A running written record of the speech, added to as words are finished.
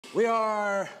We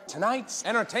are tonight's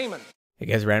entertainment. Hey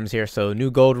guys, Randomz here. So,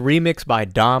 New Gold remix by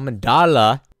Dom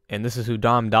Dalla. And this is who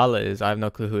Dom Dalla is. I have no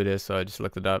clue who it is, so I just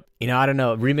looked it up. You know, I don't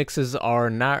know. Remixes are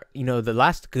not, the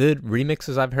last good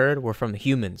remixes I've heard were from the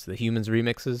Humans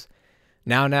remixes.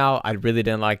 Now, I really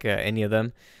didn't like any of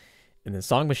them. And then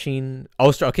Song Machine.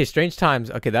 Oh, okay, Strange Times.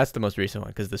 Okay, that's the most recent one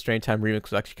because the Strange Time remix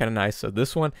was actually kind of nice. So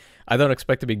this one, I don't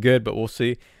expect to be good, but we'll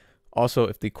see. Also,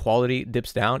 if the quality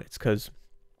dips down, it's because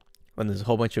when there's a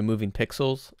whole bunch of moving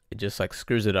pixels, it just like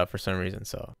screws it up for some reason.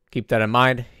 So keep that in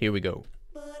mind. Here we go.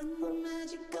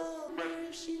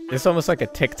 It's almost like a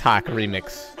TikTok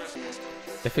remix.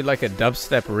 I feel like a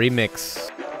dubstep remix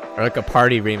or like a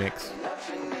party remix.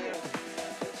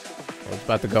 Well, it's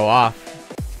about to go off.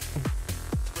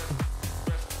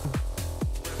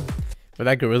 For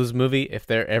that Gorillaz movie, if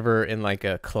they're ever in like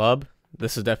a club,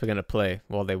 this is definitely gonna play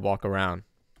while they walk around.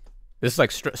 This is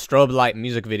like strobe light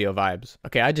music video vibes.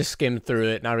 Okay, I just skimmed through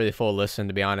it, not really full listen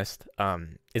to be honest.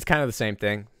 It's kind of the same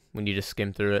thing when you just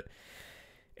skim through it.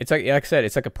 It's like I said,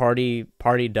 it's like a party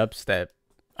dubstep.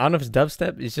 I don't know if it's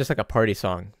dubstep. It's just like a party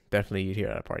song. Definitely you'd hear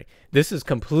it at a party. This is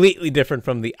completely different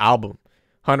from the album,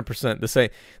 100%.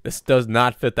 This does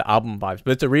not fit the album vibes,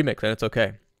 but it's a remix and it's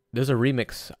okay. There's a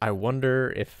remix. I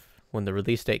wonder if when the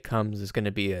release date comes, is going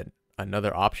to be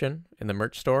another option in the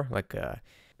merch store. Like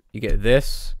you get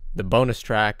this, the bonus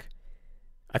track.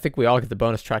 I think we all get the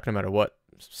bonus track no matter what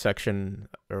section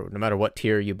or no matter what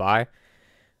tier you buy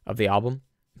of the album.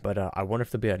 But I wonder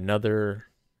if there'll be another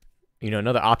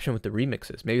option with the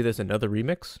remixes. Maybe there's another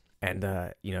remix. And,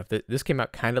 if this came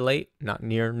out kind of late, not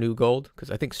near New Gold,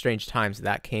 because I think Strange Times,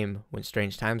 that came when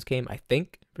Strange Times came, I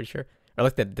think, pretty sure. Or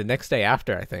like the next day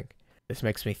after, I think. This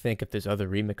makes me think if there's other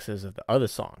remixes of the other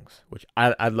songs, which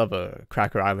I'd love a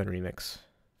Cracker Island remix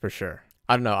for sure.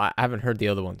 I don't know. I haven't heard the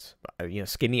other ones.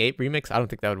 Skinny Ape remix, I don't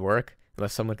think that would work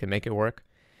unless someone can make it work.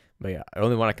 But yeah, the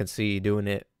only one I can see doing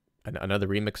it, another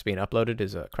remix being uploaded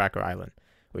is a Cracker Island,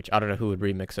 which I don't know who would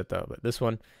remix it though. But this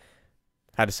one,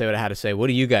 had to say what I had to say. What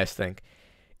do you guys think?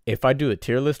 If I do a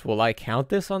tier list, will I count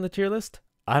this on the tier list?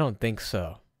 I don't think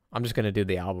so. I'm just gonna do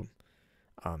the album.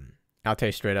 I'll tell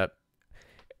you straight up.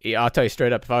 Yeah, I'll tell you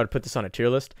straight up, if I would put this on a tier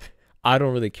list, I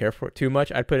don't really care for it too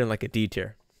much. I'd put it in like a D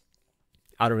tier.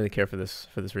 I don't really care for this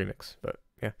remix. But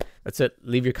yeah, that's it.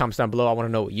 Leave your comments down below. I want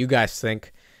to know what you guys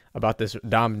think about this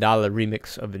Dom Dalla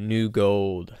remix of New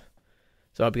Gold.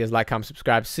 So I hope you guys like, comment,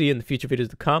 subscribe. See you in the future videos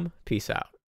to come. Peace out.